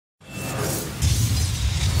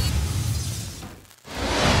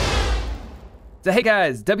So hey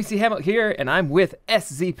guys, WC Hamlet here, and I'm with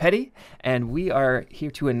sZPeddy, and we are here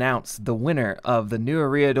to announce the winner of the new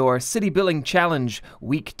Eriador City Building Challenge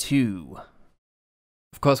Week 2.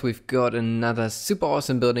 Of course, we've got another super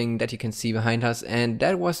awesome building that you can see behind us, and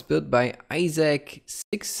that was built by Isaac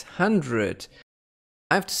 600.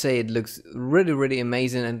 I have to say it looks really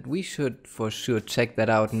amazing, and we should for sure check that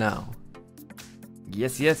out now.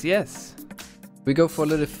 Yes. We go for a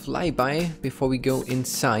little flyby before we go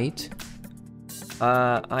inside.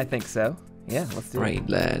 I think so. Yeah, let's do it. Right,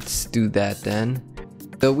 let's do that then.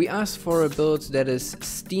 So we asked for a build that is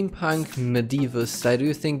steampunk medieval style. Do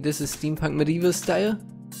you think this is steampunk medieval style?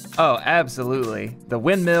 Oh, absolutely. The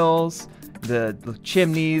windmills, the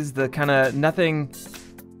chimneys, the kind of nothing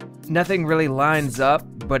really lines up,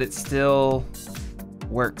 but it still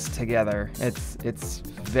works together. It's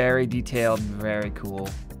very detailed, very cool.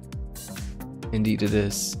 Indeed it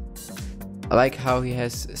is. I like how he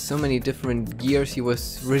has so many different gears. He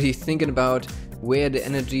was really thinking about where the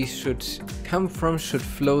energy should come from, should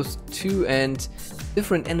flow to, and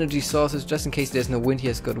different energy sources just in case there's no wind. He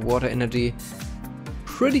has got water energy.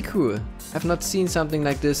 Pretty cool. I've not seen something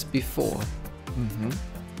like this before.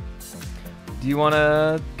 Do you want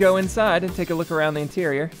to go inside and take a look around the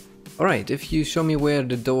interior? Alright, if you show me where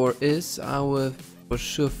the door is, I will for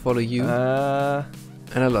sure follow you.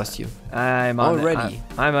 And I lost you. I'm already.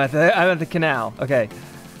 I'm at the canal. Okay.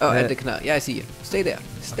 Oh, at the canal. Yeah, I see you. Stay there.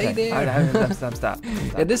 Stay there. Alright, stop.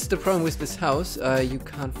 Yeah, this is the problem with this house. You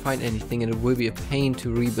can't find anything, and it will be a pain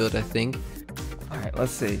to rebuild, I think. Alright,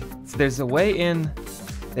 let's see. So there's a way in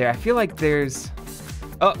there. I feel like there's...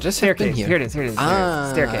 Oh, Just staircase. here. Here it is.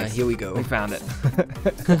 Staircase. Here we go. We found it.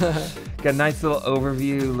 Got a nice little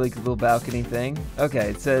overview, like little balcony thing. Okay,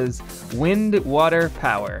 it says wind, water,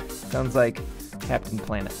 power. Sounds like Captain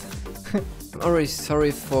Planet. I'm already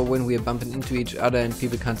sorry for when we are bumping into each other and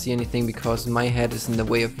people can't see anything because my head is in the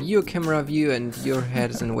way of your camera view and your head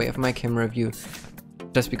is in the way of my camera view.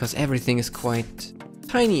 Just because everything is quite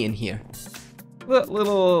tiny in here.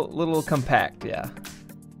 Little compact, yeah.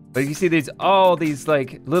 But you see all these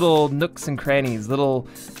like little nooks and crannies, little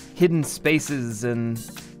hidden spaces, and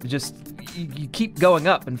just you keep going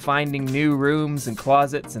up and finding new rooms and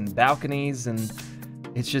closets and balconies, and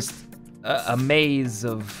it's just a maze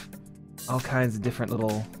of all kinds of different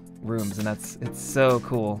little rooms, and it's so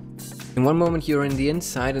cool. In one moment you're in the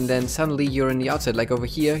inside and then suddenly you're in the outside. Like over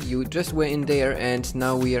here, you just were in there and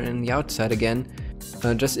now we are in the outside again.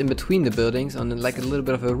 Just in between the buildings on like a little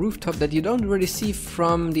bit of a rooftop that you don't really see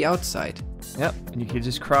from the outside. Yep, and you can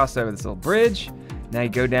just cross over this little bridge. Now you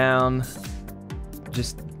go down,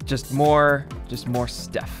 just more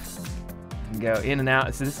stuff. You can go in and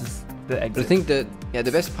out. So this is the exit. I think that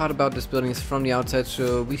the best part about this building is from the outside,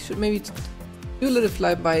 so we should maybe do a little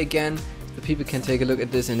flyby again so people can take a look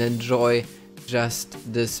at this and enjoy just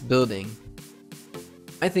this building.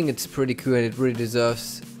 I think it's pretty cool and it really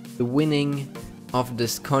deserves the winning of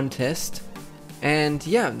this contest. And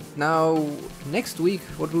yeah, now next week,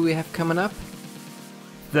 what do we have coming up?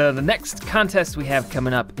 The next contest we have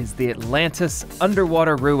coming up is the Atlantis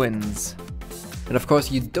Underwater Ruins. And of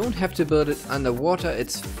course, you don't have to build it underwater.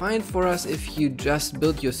 It's fine for us if you just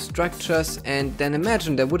build your structures and then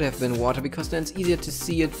imagine there would have been water, because then it's easier to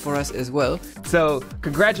see it for us as well. So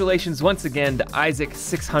congratulations once again to Isaac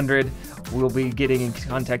 600. We'll be getting in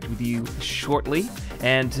contact with you shortly.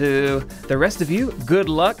 And to the rest of you, good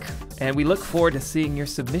luck. And we look forward to seeing your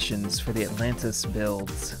submissions for the Atlantis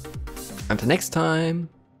builds. Until next time.